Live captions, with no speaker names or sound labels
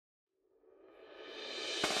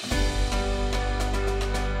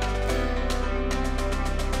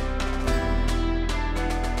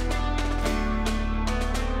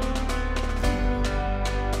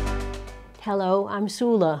I'm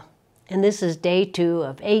Sula, and this is day 2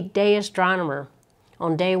 of 8-Day Astronomer.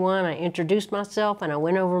 On day 1, I introduced myself and I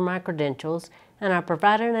went over my credentials, and I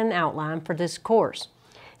provided an outline for this course.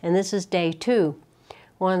 And this is day 2.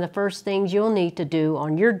 One of the first things you'll need to do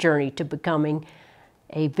on your journey to becoming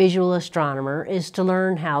a visual astronomer is to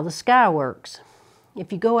learn how the sky works.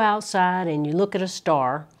 If you go outside and you look at a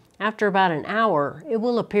star, after about an hour, it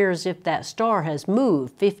will appear as if that star has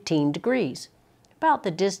moved 15 degrees. About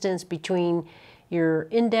the distance between your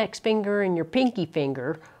index finger and your pinky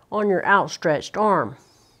finger on your outstretched arm.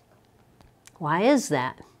 Why is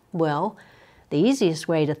that? Well, the easiest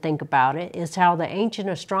way to think about it is how the ancient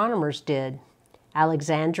astronomers did.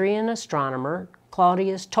 Alexandrian astronomer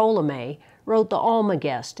Claudius Ptolemy wrote the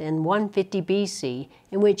Almagest in 150 BC,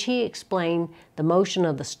 in which he explained the motion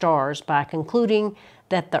of the stars by concluding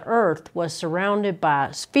that the Earth was surrounded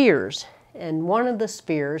by spheres, and one of the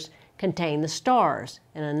spheres contained the stars,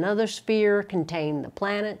 and another sphere contained the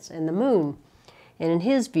planets and the moon. And in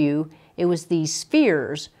his view, it was these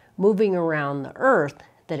spheres moving around the Earth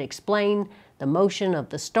that explained the motion of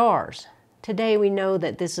the stars. Today we know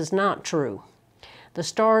that this is not true. The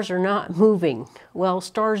stars are not moving. Well,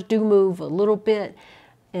 stars do move a little bit,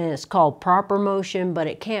 and it's called proper motion, but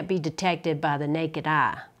it can't be detected by the naked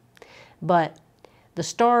eye. But the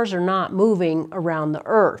stars are not moving around the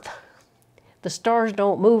Earth. The stars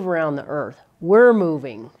don't move around the Earth. We're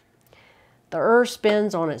moving. The Earth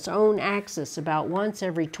spins on its own axis about once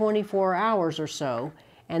every 24 hours or so,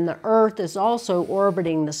 and the Earth is also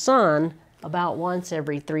orbiting the Sun about once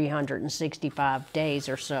every 365 days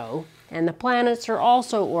or so, and the planets are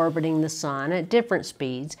also orbiting the Sun at different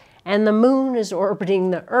speeds, and the Moon is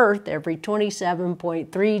orbiting the Earth every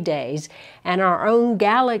 27.3 days, and our own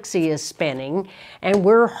galaxy is spinning, and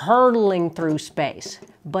we're hurtling through space.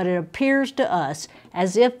 But it appears to us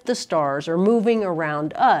as if the stars are moving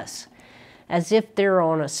around us, as if they're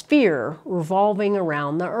on a sphere revolving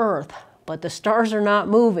around the Earth. But the stars are not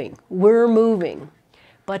moving. We're moving.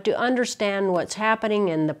 But to understand what's happening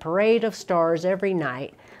in the parade of stars every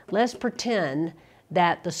night, let's pretend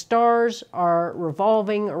that the stars are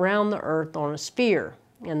revolving around the Earth on a sphere,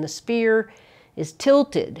 and the sphere is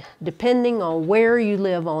tilted depending on where you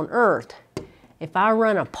live on Earth. If I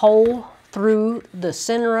run a pole through the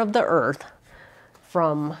center of the Earth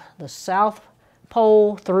from the South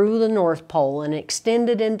Pole through the North Pole and extend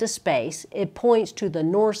it into space, it points to the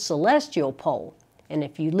North Celestial Pole. And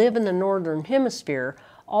if you live in the Northern Hemisphere,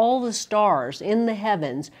 all the stars in the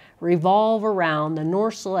heavens revolve around the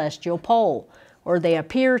North Celestial Pole, or they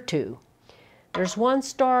appear to. There's one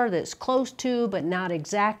star that's close to, but not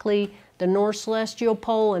exactly, the North Celestial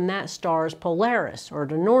Pole, and that star is Polaris, or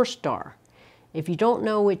the North Star. If you don't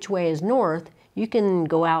know which way is north, you can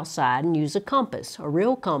go outside and use a compass. A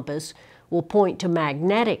real compass will point to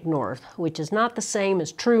magnetic north, which is not the same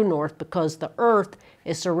as true north because the Earth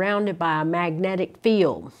is surrounded by a magnetic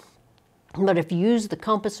field. But if you use the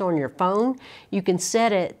compass on your phone, you can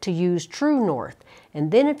set it to use true north. And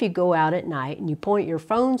then if you go out at night and you point your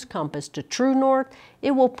phone's compass to true north,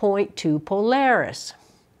 it will point to Polaris.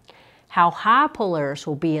 How high Polaris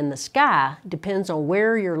will be in the sky depends on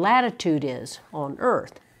where your latitude is on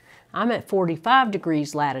Earth. I'm at 45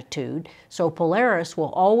 degrees latitude, so Polaris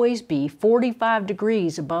will always be 45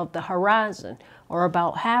 degrees above the horizon, or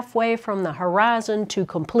about halfway from the horizon to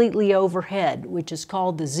completely overhead, which is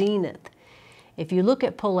called the zenith. If you look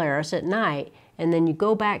at Polaris at night, and then you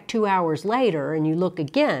go back 2 hours later and you look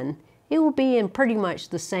again, it will be in pretty much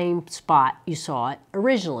the same spot you saw it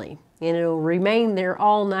originally. And it will remain there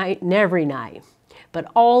all night and every night. But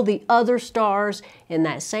all the other stars in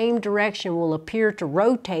that same direction will appear to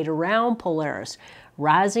rotate around Polaris,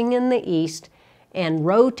 rising in the east and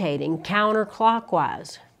rotating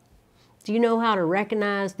counterclockwise. Do you know how to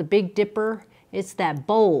recognize the Big Dipper? It's that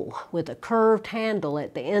bowl with a curved handle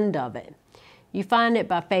at the end of it. You find it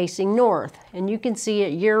by facing north, and you can see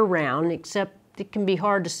it year-round, except it can be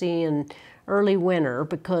hard to see in early winter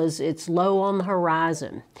because it's low on the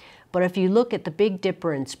horizon. But if you look at the Big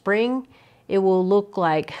Dipper in spring, it will look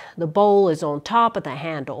like the bowl is on top of the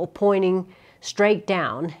handle, pointing straight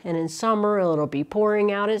down, and in summer it'll be pouring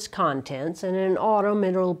out its contents, and in autumn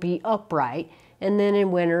it'll be upright, and then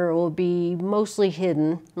in winter it will be mostly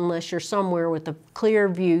hidden unless you're somewhere with a clear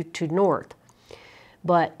view to north.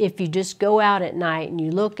 But if you just go out at night and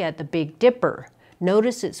you look at the Big Dipper,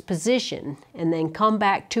 notice its position, and then come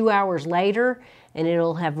back 2 hours later and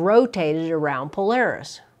it'll have rotated around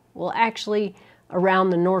Polaris. Well, actually around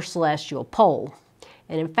the North Celestial Pole.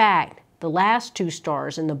 And in fact, the last 2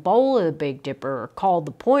 stars in the bowl of the Big Dipper are called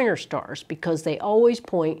the pointer stars because they always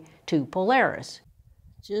point to Polaris.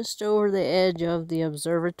 Just over the edge of the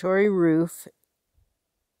observatory roof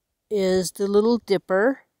is the Little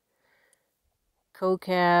Dipper,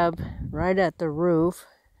 Cocab right at the roof,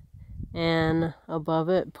 and above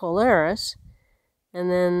it Polaris. And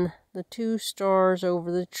then the two stars over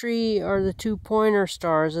the tree are the two pointer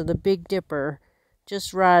stars of the Big Dipper,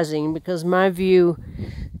 just rising because my view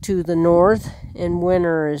to the north in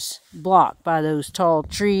winter is blocked by those tall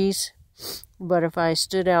trees. But if I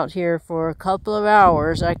stood out here for a couple of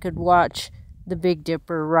hours, I could watch the Big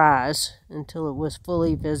Dipper rise until it was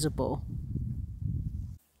fully visible.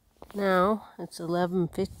 Now it's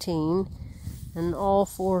 11:15, and all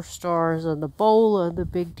four stars of the bowl of the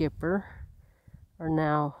Big Dipper are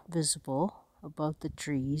now visible above the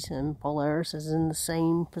trees, and Polaris is in the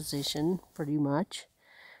same position pretty much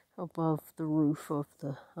above the roof of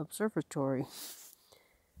the observatory.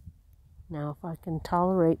 Now if I can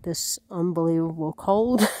tolerate this unbelievable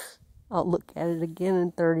cold, I'll look at it again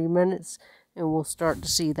in 30 minutes and we'll start to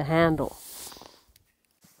see the handle.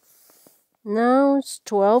 Now it's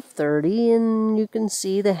 12:30 and you can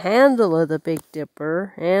see the handle of the Big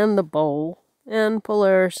Dipper and the bowl, and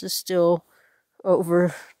Polaris is still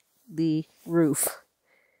over the roof.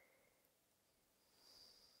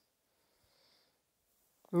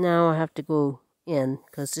 Now I have to go in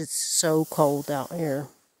because it's so cold out here.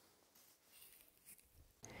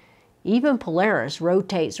 Even Polaris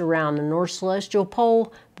rotates around the North Celestial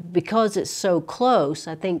Pole because it's so close,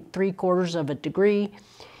 I think 3/4 of a degree,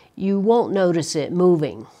 you won't notice it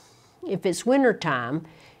moving. If it's winter time,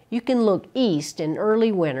 you can look east in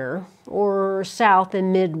early winter or south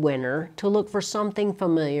in midwinter to look for something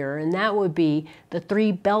familiar, and that would be the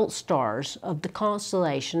three belt stars of the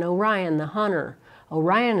constellation Orion the Hunter.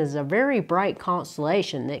 Orion is a very bright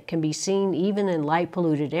constellation that can be seen even in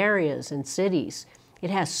light-polluted areas and cities. It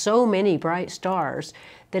has so many bright stars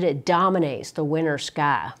that it dominates the winter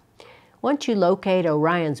sky. Once you locate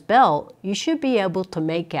Orion's belt, you should be able to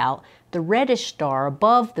make out the reddish star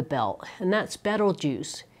above the belt, and that's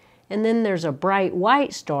Betelgeuse. And then there's a bright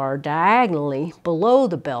white star diagonally below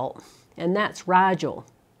the belt, and that's Rigel.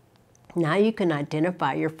 Now you can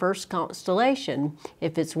identify your first constellation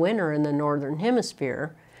if it's winter in the northern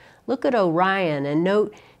hemisphere. Look at Orion and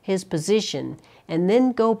note his position, and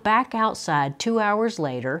then go back outside 2 hours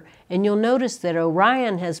later, and you'll notice that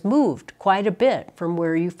Orion has moved quite a bit from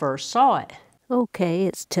where you first saw it. Okay,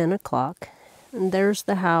 it's 10 o'clock, and there's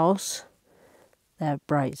the house. That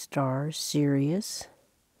bright star is Sirius.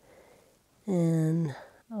 And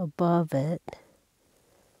above it,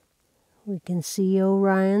 we can see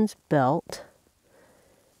Orion's belt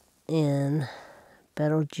and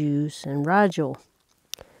Betelgeuse and Rigel.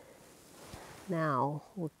 Now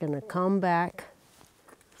we're going to come back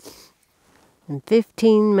in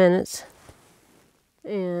 15 minutes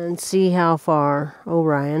and see how far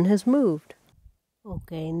Orion has moved.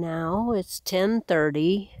 Okay, now it's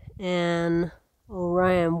 10:30 and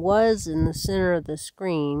Orion was in the center of the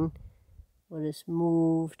screen, but it's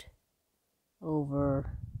moved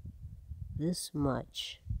over this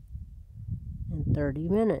much in 30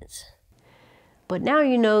 minutes. But now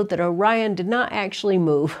you know that Orion did not actually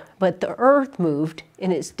move, but the Earth moved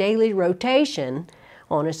in its daily rotation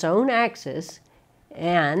on its own axis,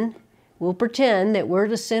 and we'll pretend that we're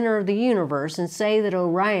the center of the universe and say that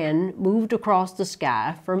Orion moved across the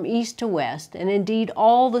sky from east to west, and indeed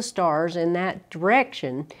all the stars in that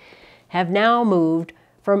direction have now moved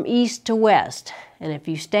from east to west. And if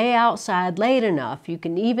you stay outside late enough, you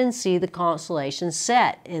can even see the constellation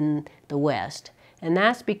set in the west. And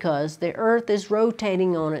that's because the Earth is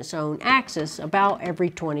rotating on its own axis about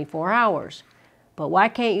every 24 hours. But why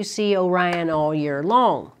can't you see Orion all year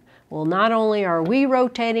long? Well, not only are we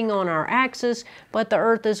rotating on our axis, but the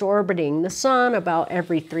Earth is orbiting the Sun about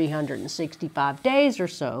every 365 days or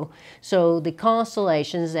so. So the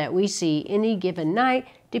constellations that we see any given night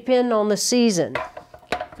depend on the season,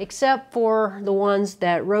 except for the ones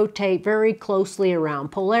that rotate very closely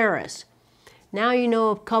around Polaris. Now you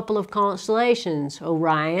know a couple of constellations,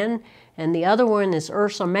 Orion, and the other one is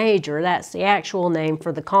Ursa Major. That's the actual name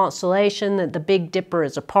for the constellation that the Big Dipper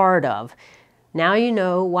is a part of. Now you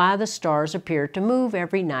know why the stars appear to move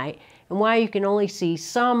every night and why you can only see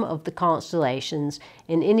some of the constellations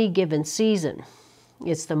in any given season.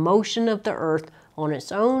 It's the motion of the Earth on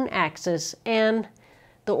its own axis and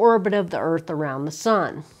the orbit of the Earth around the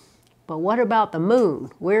Sun. But what about the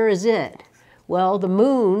Moon? Where is it? Well, the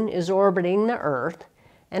Moon is orbiting the Earth,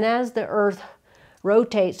 and as the Earth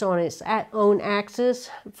rotates on its own axis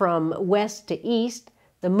from west to east,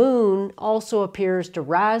 the Moon also appears to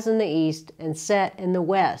rise in the east and set in the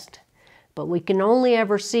west. But we can only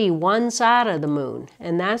ever see one side of the Moon,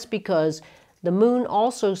 and that's because the Moon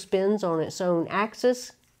also spins on its own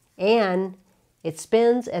axis, and It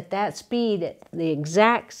spins at that speed, at the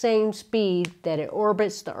exact same speed that it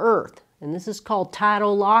orbits the Earth, and this is called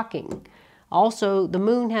tidal locking. Also, the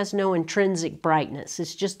moon has no intrinsic brightness.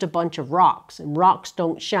 It's just a bunch of rocks, and rocks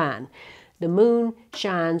don't shine. The moon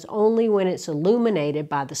shines only when it's illuminated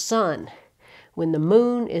by the sun. When the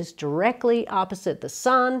moon is directly opposite the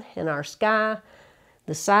sun in our sky,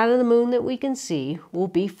 the side of the moon that we can see will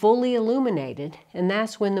be fully illuminated, and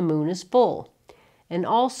that's when the moon is full. And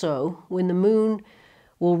also, when the moon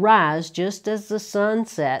will rise just as the sun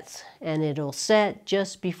sets, and it'll set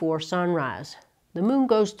just before sunrise. The moon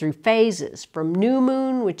goes through phases, from new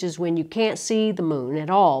moon, which is when you can't see the moon at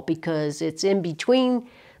all because it's in between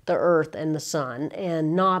the Earth and the sun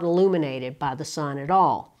and not illuminated by the sun at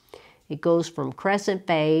all. It goes from crescent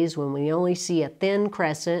phase, when we only see a thin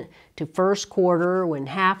crescent, to first quarter, when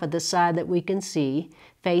half of the side that we can see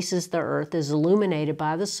faces the Earth is illuminated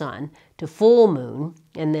by the sun, to full moon,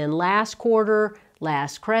 and then last quarter,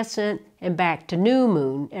 last crescent, and back to new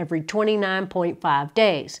moon every 29.5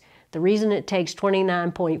 days. The reason it takes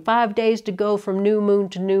 29.5 days to go from new moon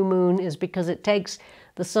to new moon is because it takes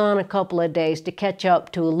the sun a couple of days to catch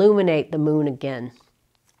up to illuminate the moon again.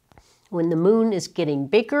 When the moon is getting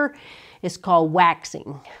bigger, it's called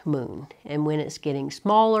waxing moon. And when it's getting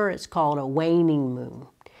smaller, it's called a waning moon.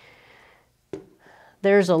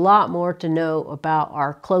 There's a lot more to know about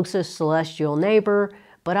our closest celestial neighbor,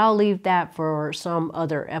 but I'll leave that for some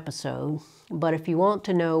other episode. But if you want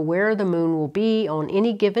to know where the moon will be on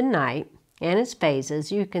any given night and its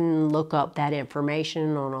phases, you can look up that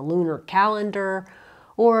information on a lunar calendar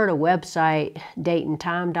or at a website,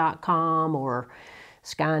 dateandtime.com, or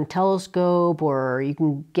Sky and Telescope, or you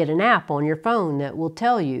can get an app on your phone that will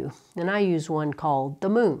tell you. And I use one called the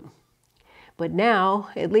Moon. But now,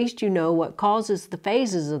 at least you know what causes the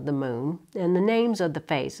phases of the moon and the names of the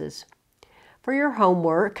phases. For your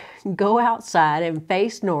homework, go outside and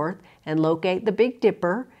face north and locate the Big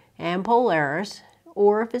Dipper and Polaris,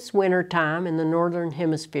 or if it's winter time in the northern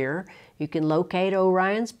hemisphere, you can locate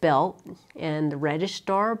Orion's belt and the reddish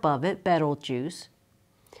star above it, Betelgeuse.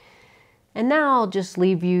 And now I'll just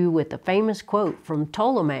leave you with a famous quote from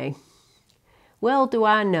Ptolemy. "Well do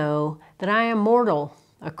I know that I am mortal,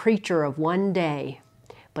 a creature of one day.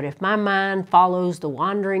 But if my mind follows the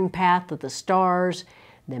wandering path of the stars,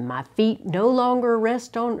 then my feet no longer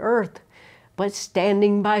rest on earth, but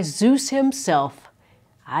standing by Zeus himself,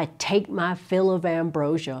 I take my fill of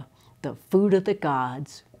ambrosia, the food of the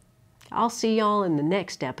gods." I'll see y'all in the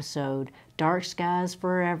next episode. Dark skies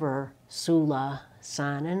forever. Sula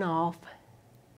signing off.